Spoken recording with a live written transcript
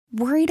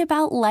Worried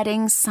about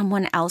letting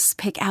someone else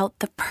pick out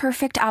the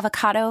perfect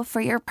avocado for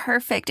your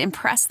perfect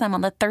impress them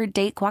on the third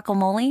date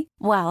guacamole?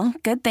 Well,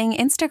 good thing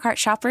Instacart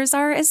shoppers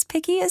are as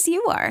picky as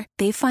you are.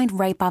 They find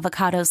ripe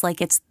avocados like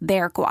it's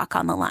their guac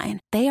on the line.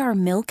 They are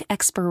milk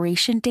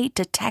expiration date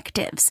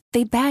detectives.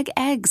 They bag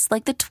eggs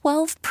like the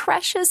 12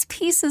 precious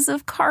pieces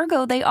of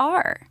cargo they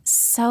are.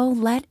 So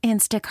let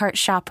Instacart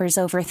shoppers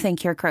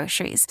overthink your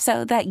groceries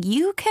so that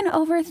you can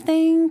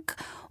overthink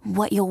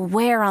what you'll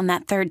wear on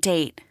that third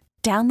date.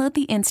 Download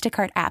the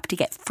Instacart app to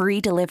get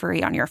free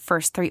delivery on your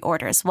first 3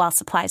 orders while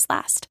supplies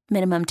last.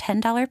 Minimum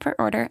 $10 per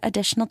order.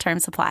 Additional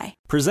terms apply.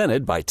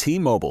 Presented by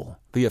T-Mobile,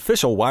 the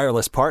official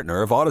wireless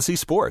partner of Odyssey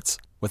Sports.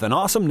 With an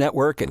awesome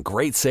network and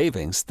great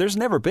savings, there's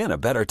never been a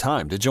better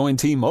time to join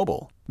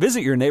T-Mobile.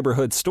 Visit your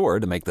neighborhood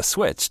store to make the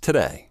switch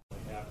today.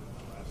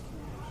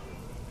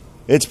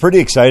 It's pretty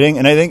exciting,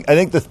 and I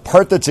think the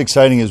part that's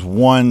exciting is,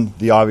 one,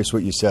 the obvious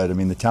what you said. I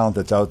mean, the talent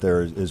that's out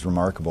there is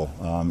remarkable.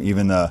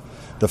 Even the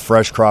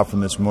fresh crop from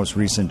this most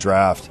recent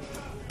draft,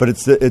 but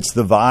it's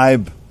the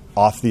vibe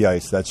off the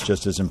ice that's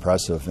just as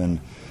impressive.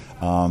 And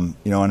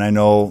and I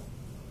know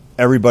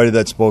everybody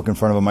that spoke in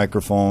front of a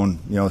microphone,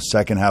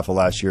 second half of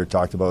last year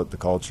talked about the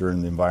culture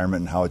and the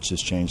environment and how it's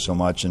just changed so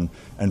much and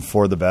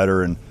for the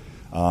better. And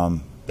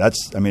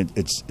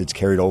it's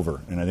carried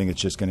over, and I think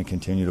it's just going to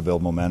continue to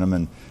build momentum,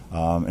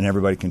 and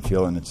everybody can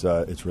feel it, and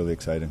it's really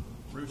exciting.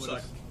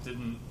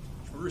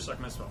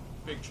 Rusek missed a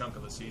big chunk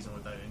of the season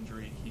with that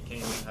injury. He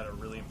came and had a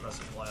really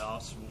impressive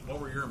playoffs.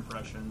 What were your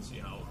impressions,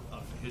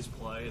 of his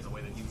play and the way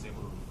that he was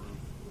able to improve?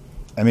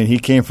 I mean, he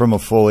came from a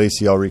full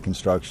ACL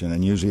reconstruction,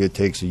 and usually it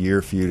takes a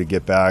year for you to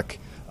get back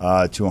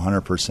to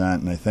 100%.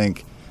 And I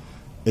think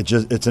it's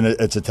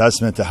a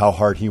testament to how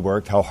hard he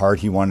worked, how hard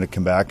he wanted to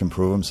come back and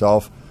prove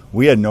himself.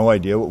 We had no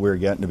idea what we were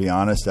getting, to be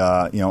honest.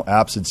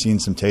 Apps had seen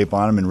some tape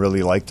on him and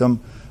really liked him.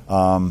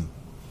 But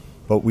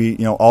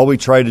all we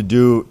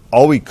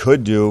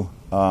could do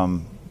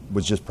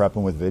was just prep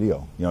him with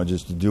video,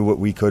 just to do what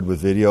we could with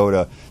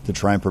video to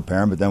try and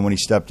prepare him. But then when he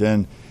stepped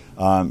in,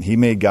 he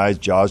made guys'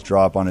 jaws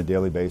drop on a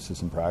daily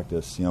basis in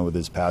practice, with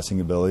his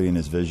passing ability and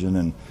his vision.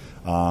 And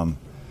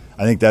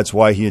I think that's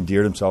why he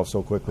endeared himself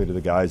so quickly to the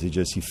guys.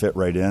 He fit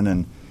right in,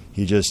 and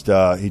he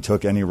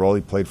took any role.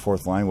 He played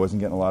fourth line,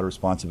 wasn't getting a lot of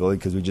responsibility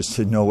because we just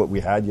didn't know what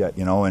we had yet,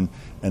 and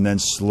then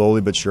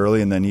slowly but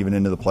surely, and then even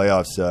into the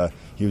playoffs,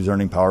 he was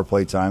earning power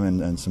play time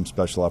and some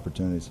special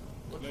opportunities.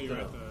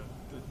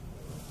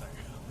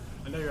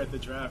 I know you're at the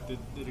draft. Did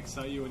it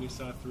excite you when you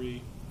saw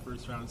 3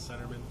 first-round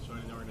centermen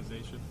joining the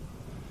organization?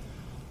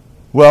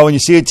 Well, when you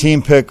see a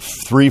team pick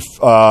 3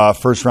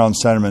 first-round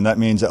centermen, that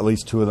means at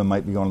least 2 of them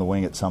might be going to the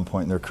wing at some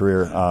point in their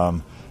career.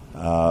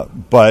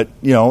 But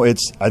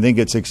I think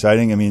it's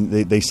exciting. I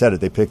mean, they said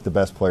it. They picked the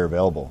best player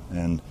available,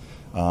 and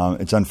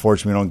it's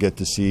unfortunate we don't get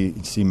to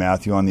see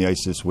Matthew on the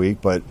ice this week.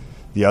 But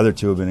the other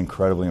 2 have been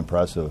incredibly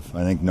impressive.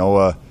 I think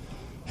Noah,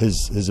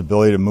 his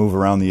ability to move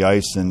around the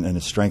ice and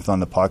his strength on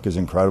the puck is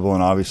incredible.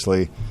 And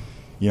obviously,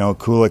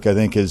 Kulik, I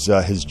think,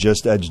 has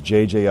just edged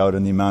JJ out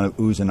in the amount of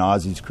oohs and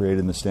ahs he's created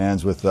in the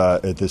stands with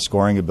his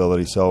scoring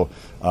ability. So,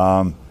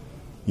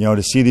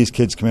 to see these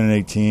kids come in at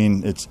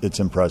 18, it's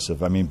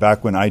impressive. I mean,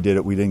 back when I did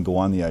it, we didn't go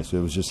on the ice. It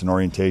was just an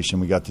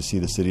orientation. We got to see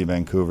the city of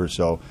Vancouver.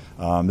 So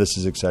this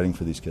is exciting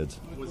for these kids.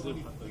 Was it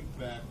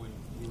back when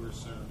you were a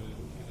centerman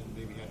and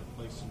maybe had to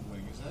play some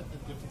wing? Is that a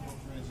difficult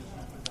transition?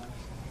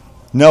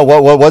 No,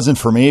 what wasn't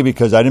for me,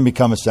 because I didn't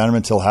become a centerman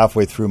until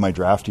halfway through my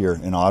draft year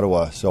in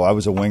Ottawa. So I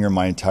was a winger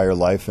my entire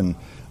life, and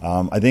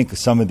I think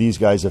some of these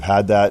guys have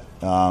had that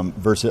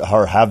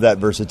have that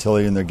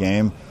versatility in their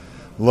game.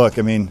 Look,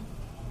 I mean,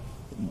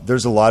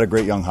 there's a lot of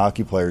great young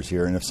hockey players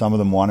here, and if some of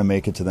them want to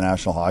make it to the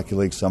National Hockey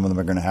League, some of them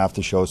are going to have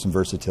to show some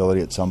versatility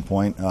at some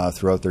point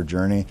throughout their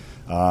journey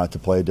to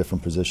play a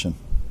different position.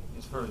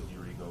 As far as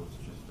your ego goes,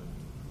 just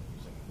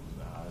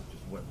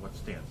what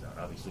stands out?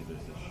 Obviously, there's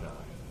this shot.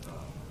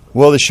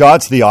 Well, the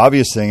shot's the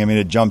obvious thing. I mean,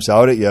 it jumps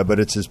out at you, but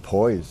it's his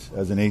poise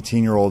as an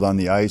 18-year-old on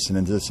the ice and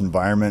in this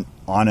environment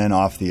on and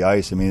off the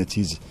ice. I mean,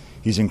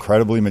 he's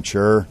incredibly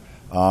mature.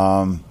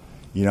 I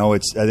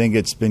think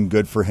it's been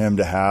good for him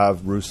to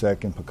have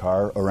Rusek and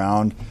Pekar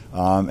around,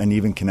 and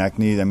even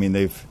Konechny. I mean,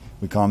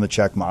 we call them the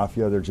Czech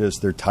Mafia.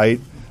 They're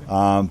tight,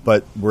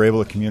 but we're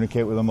able to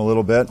communicate with them a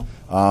little bit.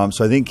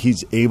 So I think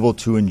he's able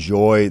to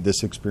enjoy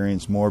this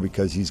experience more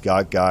because he's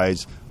got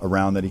guys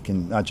around that he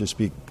can not just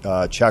speak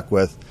Czech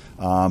with,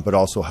 but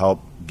also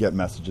help get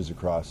messages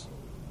across.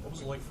 What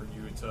was it like for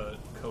you to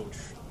coach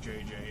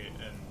JJ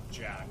and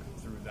Jack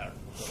through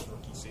those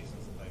rookie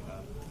seasons that they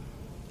had?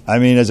 I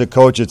mean, as a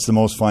coach, it's the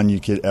most fun you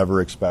could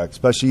ever expect,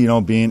 especially,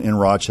 being in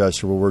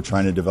Rochester where we're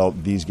trying to develop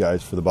these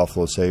guys for the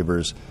Buffalo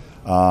Sabres.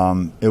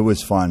 It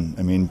was fun.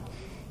 I mean,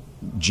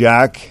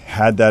 Jack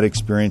had that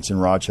experience in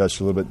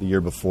Rochester a little bit the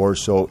year before,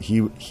 so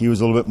he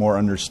was a little bit more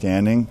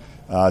understanding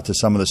to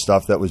some of the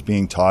stuff that was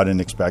being taught and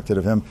expected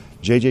of him.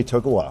 JJ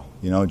took a while.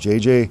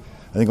 JJ,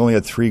 I think, only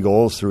had 3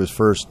 goals through his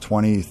first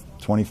 20,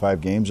 25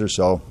 games or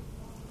so.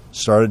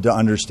 Started to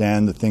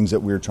understand the things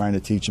that we were trying to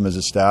teach him as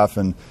a staff,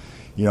 and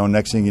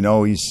next thing you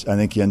know, I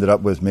think he ended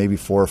up with maybe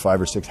 4 or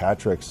 5 or 6 hat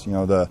tricks, to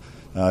the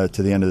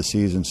end of the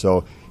season.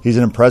 So he's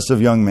an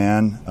impressive young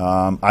man.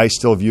 I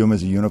still view him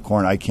as a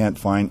unicorn. I can't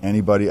find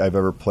anybody I've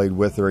ever played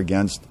with or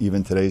against,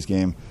 even today's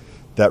game,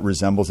 that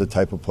resembles the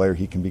type of player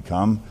he can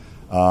become.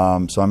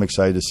 So I'm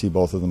excited to see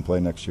both of them play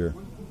next year.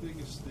 One of the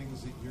biggest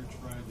things that you're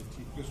trying to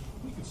teach, because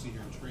we can see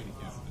here in training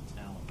camp the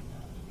talent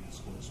that he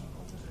scores some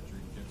goals at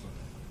training camp.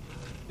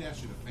 So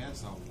ask you the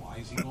fans now, why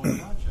is he going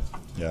to Rochester?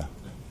 Yeah.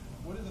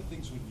 What are the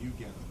things when you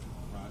get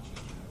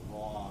Rochester, a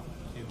raw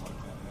kid like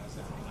that, has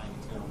that kind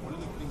of talent? What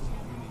are the things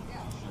that you need to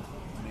teach him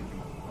to make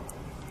him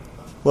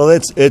grow? Well,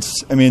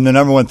 the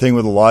number one thing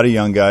with a lot of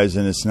young guys,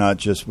 and it's not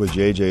just with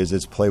JJ, is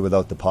it's play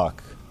without the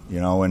puck.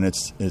 And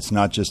it's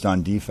not just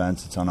on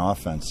defense, it's on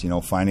offense.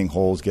 Finding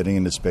holes, getting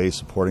into space,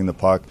 supporting the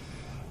puck.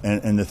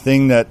 And the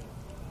thing that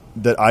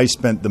I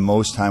spent the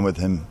most time with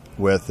him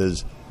with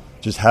is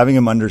just having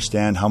him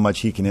understand how much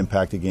he can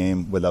impact a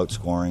game without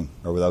scoring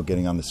or without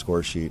getting on the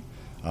score sheet.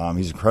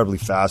 He's incredibly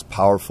fast,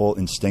 powerful,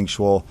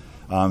 instinctual.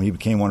 He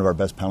became one of our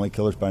best penalty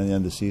killers by the end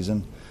of the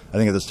season. I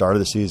think at the start of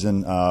the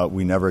season,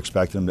 we never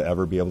expected him to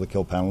ever be able to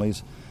kill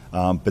penalties.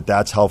 But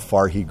that's how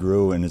far he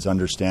grew in his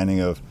understanding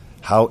of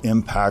how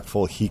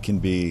impactful he can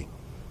be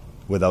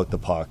without the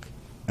puck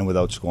and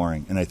without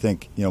scoring. And I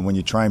think, when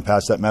you try and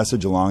pass that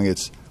message along,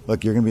 it's,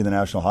 look, you're going to be in the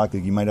National Hockey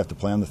League. You might have to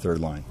play on the third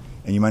line,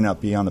 and you might not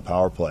be on the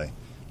power play.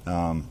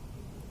 And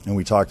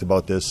we talked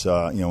about this,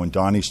 and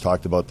Donnie's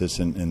talked about this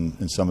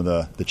in some of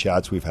the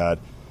chats we've had.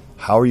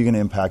 How are you going to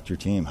impact your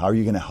team? How are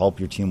you going to help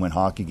your team win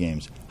hockey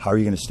games? How are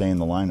you going to stay in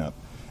the lineup?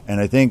 And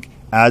I think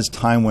as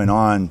time went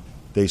on,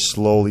 they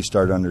slowly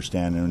started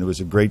understanding. And it was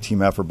a great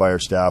team effort by our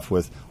staff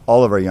with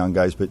all of our young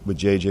guys, but with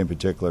JJ in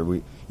particular.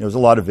 There was a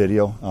lot of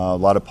video, a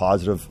lot of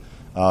positive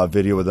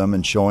video with them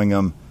and showing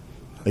them,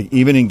 like,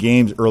 even in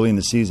games early in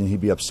the season,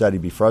 he'd be upset,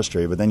 he'd be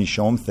frustrated. But then you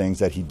show him things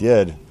that he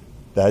did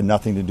that had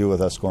nothing to do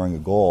with us scoring a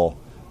goal,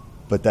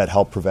 but that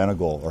helped prevent a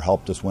goal or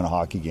helped us win a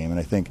hockey game. And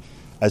I think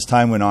as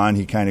time went on,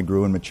 he kind of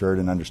grew and matured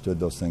and understood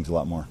those things a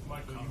lot more.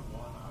 Michael, you've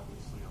won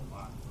obviously a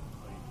lot.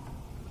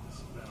 This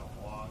has been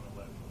a long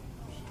 11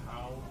 years.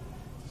 How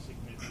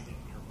significant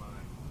in your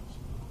mind was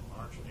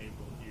March,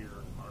 April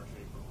here, March,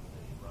 April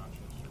in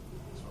Rochester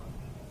with this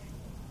organization?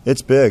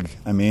 It's big.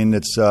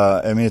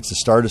 It's the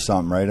start of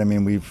something, right?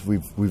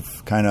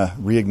 We've kind of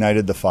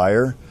reignited the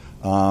fire,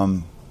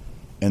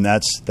 and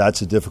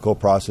that's a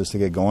difficult process to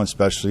get going,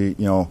 especially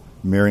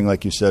mirroring,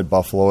 like you said,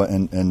 Buffalo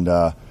and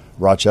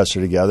Rochester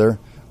together.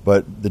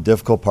 But the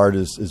difficult part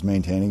is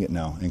maintaining it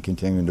now and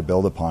continuing to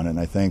build upon it. And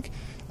I think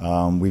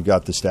we've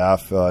got the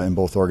staff in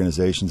both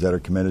organizations that are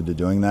committed to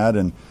doing that.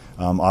 And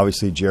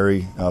obviously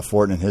Jerry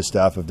Fortin and his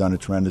staff have done a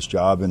tremendous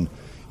job in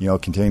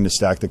continuing to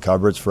stack the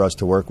cupboards for us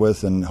to work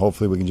with. And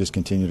hopefully we can just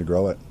continue to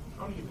grow it.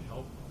 How do you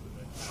help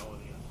the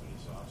mentality on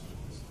face-offs?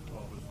 It's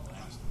 12 was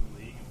last in the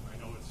league. And I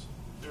know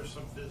there's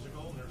some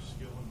physical and there's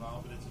skill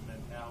involved, but it's a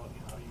mentality.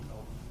 How do you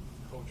help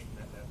coach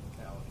that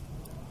mentality?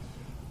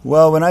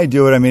 Well, when I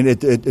do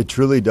it, it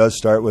truly does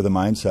start with a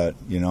mindset.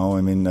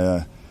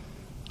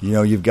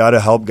 You've got to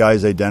help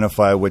guys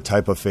identify what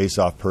type of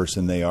face-off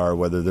person they are,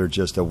 whether they're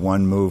just a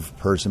one-move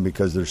person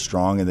because they're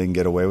strong and they can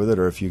get away with it,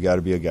 or if you got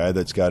to be a guy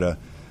that's got to,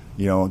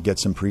 get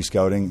some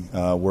pre-scouting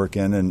work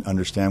in and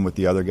understand what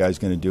the other guy's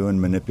going to do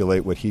and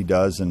manipulate what he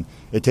does. And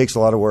it takes a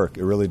lot of work.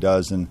 It really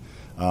does. And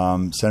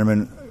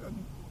Centerman,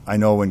 I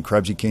know when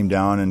Krebsy came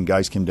down and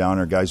guys came down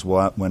or guys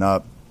went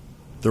up,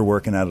 they're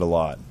working at it a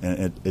lot.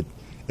 And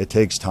it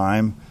takes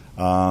time,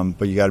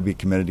 but you got to be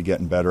committed to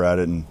getting better at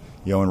it. And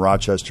in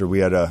Rochester, we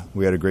had a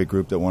great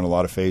group that won a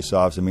lot of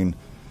face-offs.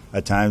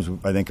 At times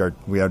I think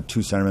we had 2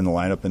 centermen in the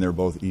lineup, and they were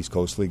both East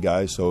Coast League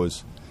guys. So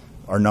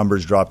our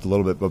numbers dropped a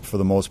little bit, but for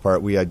the most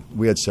part, we had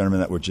centermen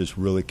that were just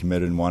really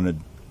committed and wanted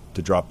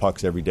to drop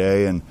pucks every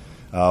day and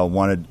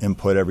wanted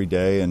input every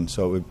day, and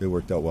so it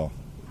worked out well.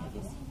 How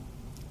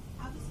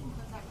have you seen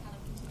Kozak kind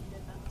of continue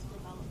to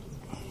develop his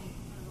game kind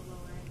of the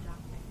lower end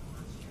draft pick from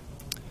last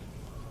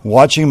year?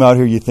 Watching him out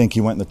here, you think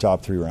he went in the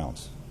top 3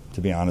 rounds,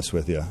 to be honest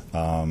with you.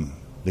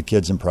 The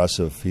kid's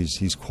impressive.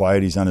 He's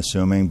quiet, he's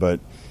unassuming,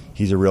 but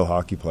he's a real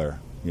hockey player.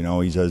 He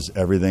does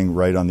everything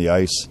right on the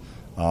ice.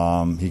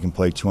 He can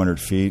play 200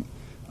 feet.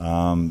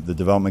 The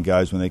development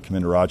guys, when they come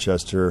into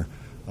Rochester,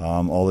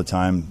 all the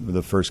time,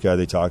 the first guy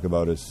they talk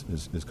about is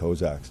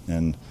Kozak.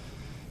 And,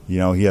 he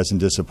hasn't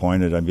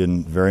disappointed. I've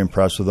been very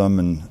impressed with him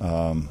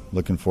and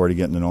looking forward to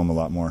getting to know him a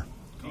lot more.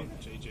 Call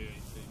JJ the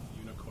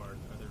unicorn.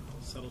 Are there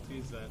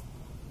subtleties that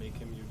make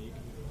him unique?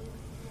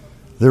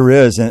 There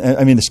is.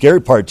 And the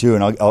scary part, too,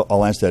 and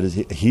I'll answer that, is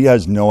he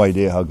has no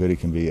idea how good he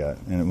can be yet,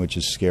 which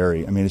is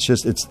scary.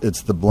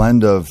 It's the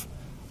blend of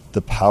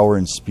the power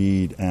and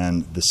speed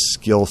and the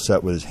skill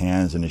set with his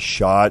hands and his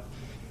shot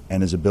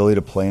and his ability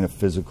to play in a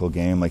physical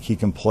game. Like, he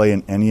can play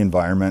in any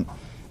environment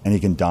and he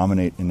can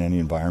dominate in any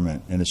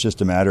environment. And it's just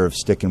a matter of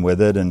sticking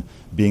with it and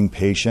being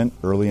patient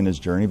early in his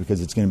journey, because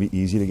it's going to be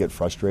easy to get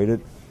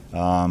frustrated. A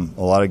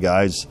lot of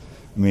guys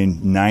I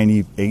mean,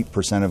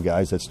 98% of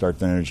guys that start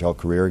their NHL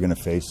career are going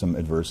to face some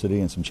adversity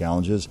and some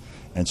challenges,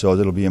 and so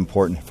it'll be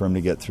important for him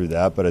to get through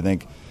that. But I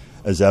think,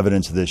 as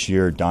evidence this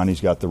year,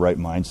 Donnie's got the right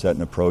mindset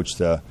and approach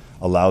to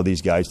allow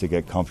these guys to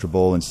get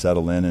comfortable and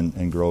settle in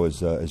and grow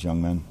as young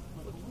men.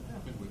 What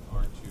happened with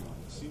R2?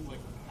 It seemed like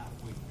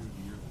halfway through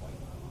the year,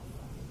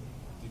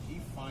 did he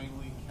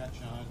finally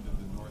catch on to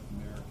the North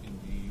American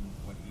game,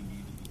 what he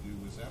needed to do?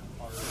 Was that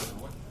part of it?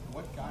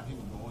 What got him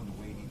going the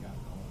way he got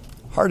going?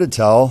 Hard to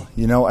tell.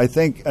 You know, I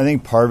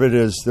think part of it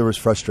is there was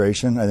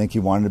frustration. I think he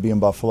wanted to be in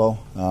Buffalo,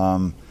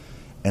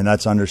 and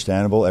that's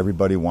understandable.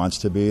 Everybody wants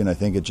to be, and I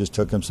think it just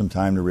took him some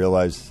time to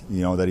realize,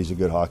 you know, that he's a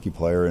good hockey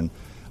player, and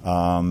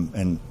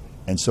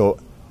so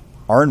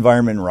our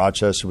environment in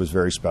Rochester was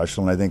very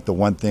special. And I think the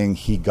one thing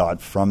he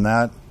got from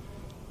that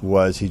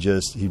was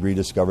he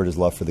rediscovered his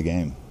love for the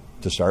game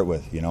to start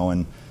with, you know,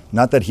 and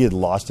not that he had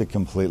lost it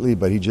completely,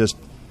 but he just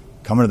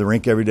coming to the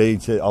rink every day,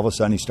 all of a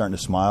sudden he's starting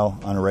to smile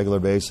on a regular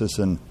basis.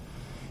 And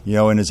you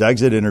know, in his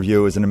exit interview,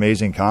 it was an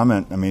amazing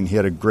comment. I mean, he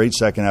had a great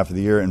second half of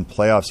the year. In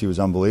playoffs, he was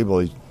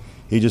unbelievable.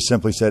 He just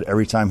simply said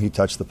every time he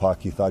touched the puck,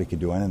 he thought he could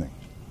do anything,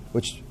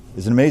 which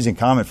is an amazing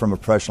comment from a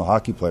professional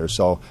hockey player.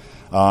 So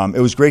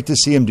it was great to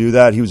see him do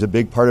that. He was a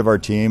big part of our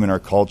team and our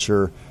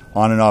culture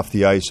on and off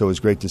the ice, so it was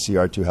great to see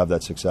R2 have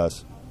that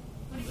success.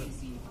 What have you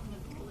seen from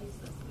the goalies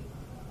this week?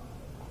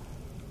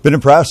 Been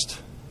impressed.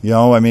 You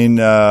know, I mean,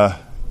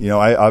 you know,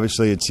 I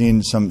obviously had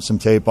seen some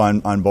tape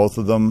on both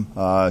of them.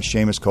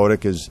 Seamus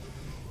Kodak is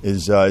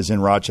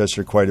in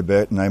Rochester quite a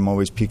bit, and I'm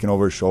always peeking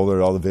over his shoulder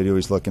at all the video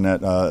he's looking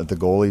at the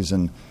goalies.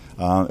 And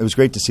it was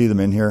great to see them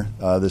in here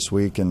this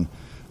week and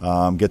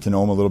get to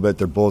know them a little bit.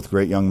 They're both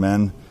great young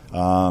men,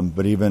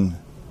 but even,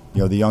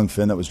 you know, the young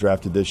Finn that was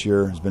drafted this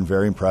year has been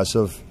very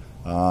impressive.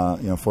 You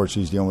know,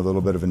 fortunately, he's dealing with a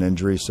little bit of an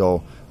injury,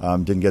 so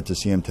didn't get to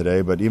see him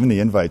today. But even the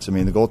invites, I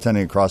mean, the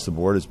goaltending across the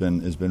board has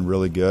been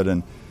really good,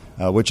 and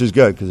which is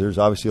good because there's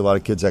obviously a lot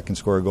of kids that can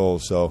score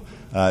goals. So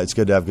it's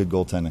good to have good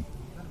goaltending.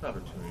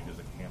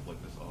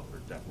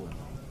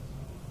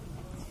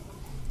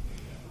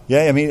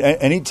 Yeah, I mean,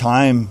 any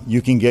time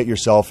you can get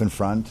yourself in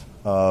front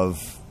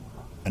of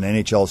an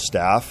NHL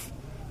staff,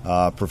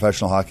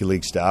 professional hockey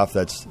league staff,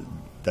 that's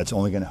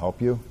only going to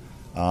help you,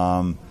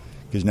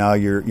 because now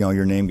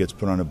your name gets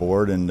put on a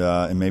board,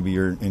 and maybe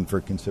you're in for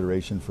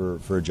consideration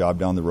for a job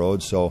down the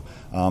road. So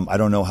I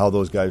don't know how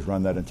those guys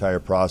run that entire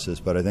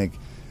process, but I think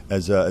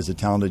as a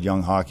talented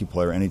young hockey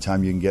player,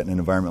 anytime you can get in an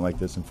environment like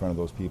this in front of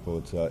those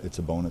people, it's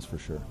a bonus for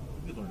sure.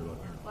 You learned about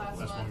Aaron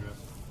last one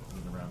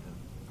being around him.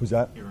 Who's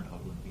that? Aaron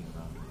Hugland being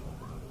around him.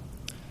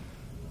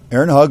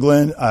 Aaron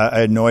Hugland,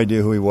 I had no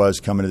idea who he was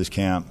coming to this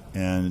camp,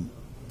 and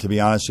to be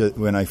honest,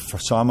 when I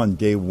saw him on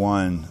day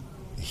one,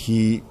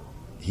 he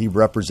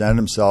represented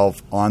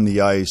himself on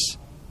the ice,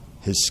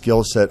 his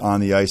skill set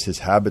on the ice, his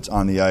habits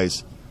on the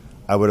ice.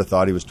 I would have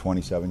thought he was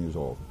 27 years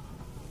old.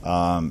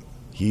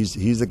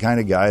 He's the kind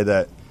of guy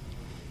that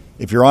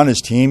if you're on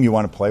his team, you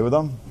want to play with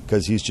him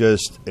because he's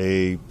just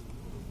a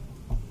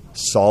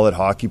solid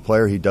hockey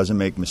player. He doesn't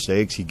make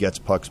mistakes. He gets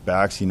pucks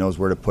back. He knows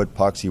where to put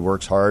pucks. He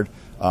works hard.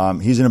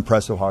 He's an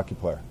impressive hockey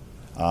player.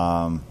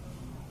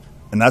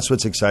 And that's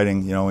what's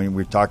exciting. You know, when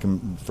we're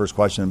talking, first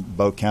question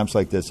about camps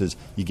like this is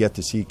you get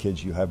to see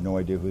kids you have no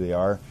idea who they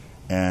are.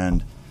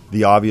 And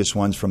the obvious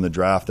ones from the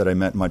draft that I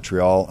met in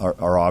Montreal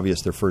are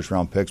obvious. They're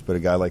first-round picks, but a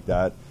guy like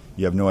that,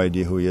 you have no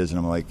idea who he is. And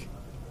I'm like,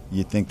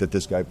 you'd think that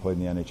this guy played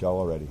in the NHL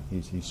already.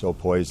 He's so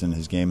poised and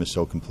his game is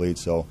so complete.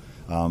 So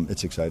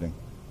it's exciting.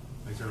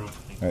 Thanks, everyone.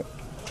 All right.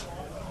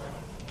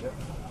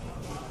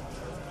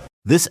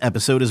 This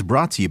episode is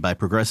brought to you by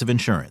Progressive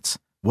Insurance.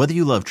 Whether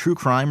you love true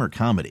crime or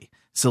comedy,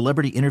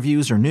 celebrity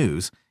interviews or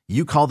news,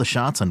 you call the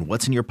shots on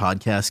what's in your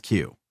podcast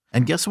queue.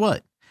 And guess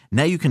what?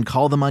 Now you can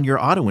call them on your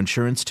auto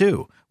insurance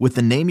too with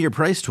the Name Your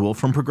Price tool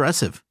from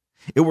Progressive.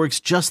 It works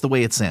just the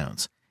way it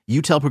sounds.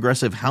 You tell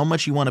Progressive how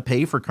much you want to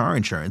pay for car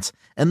insurance,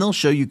 and they'll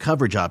show you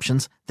coverage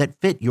options that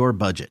fit your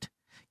budget.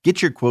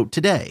 Get your quote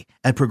today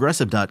at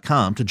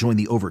Progressive.com to join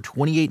the over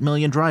 28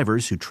 million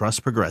drivers who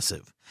trust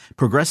Progressive.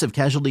 Progressive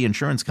Casualty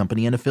Insurance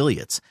Company and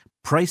Affiliates.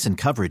 Price and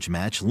coverage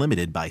match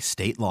limited by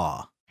state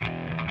law.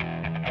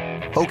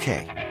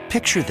 Okay,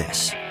 picture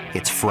this.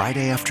 It's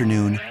Friday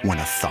afternoon when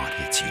a thought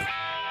hits you.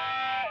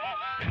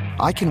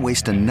 I can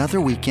waste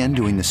another weekend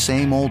doing the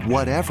same old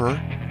whatever,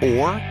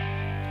 or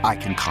I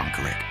can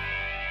conquer it.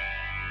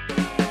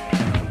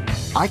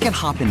 I can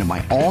hop into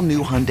my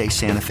all-new Hyundai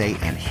Santa Fe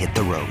and hit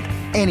the road.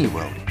 Any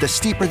road. The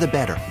steeper, the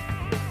better.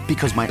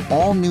 Because my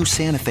all-new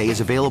Santa Fe is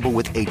available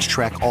with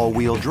H-Track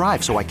all-wheel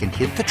drive, so I can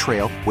hit the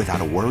trail without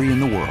a worry in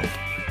the world.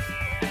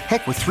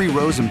 Heck, with 3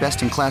 rows and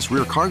best-in-class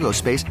rear cargo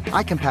space,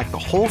 I can pack the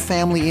whole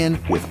family in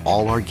with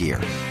all our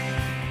gear.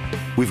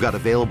 We've got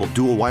available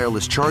dual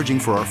wireless charging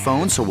for our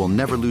phones, so we'll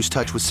never lose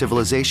touch with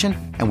civilization,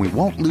 and we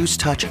won't lose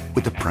touch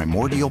with the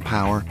primordial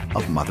power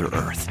of Mother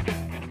Earth.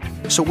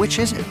 So which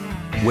is it?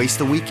 Waste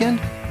the weekend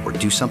or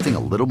do something a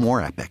little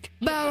more epic?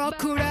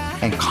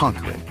 And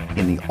conquer it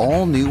in the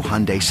all-new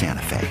Hyundai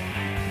Santa Fe.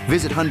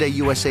 Visit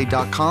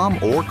HyundaiUSA.com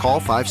or call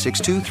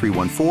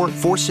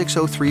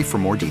 562-314-4603 for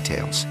more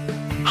details.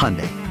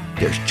 Hyundai,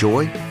 there's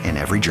joy in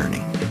every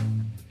journey.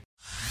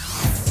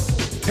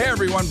 Hey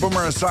everyone,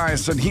 Boomer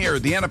Esiason here.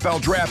 The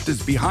NFL Draft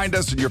is behind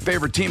us and your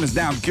favorite team is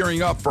now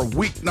gearing up for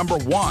week number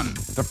 1.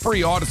 The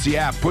free Odyssey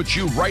app puts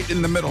you right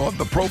in the middle of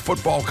the pro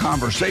football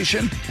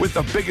conversation with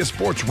the biggest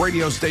sports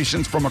radio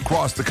stations from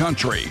across the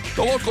country.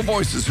 The local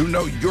voices who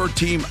know your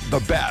team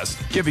the best,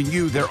 giving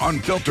you their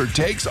unfiltered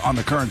takes on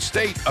the current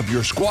state of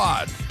your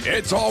squad.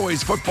 It's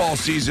always football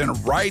season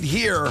right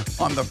here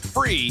on the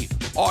free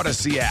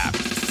Odyssey app.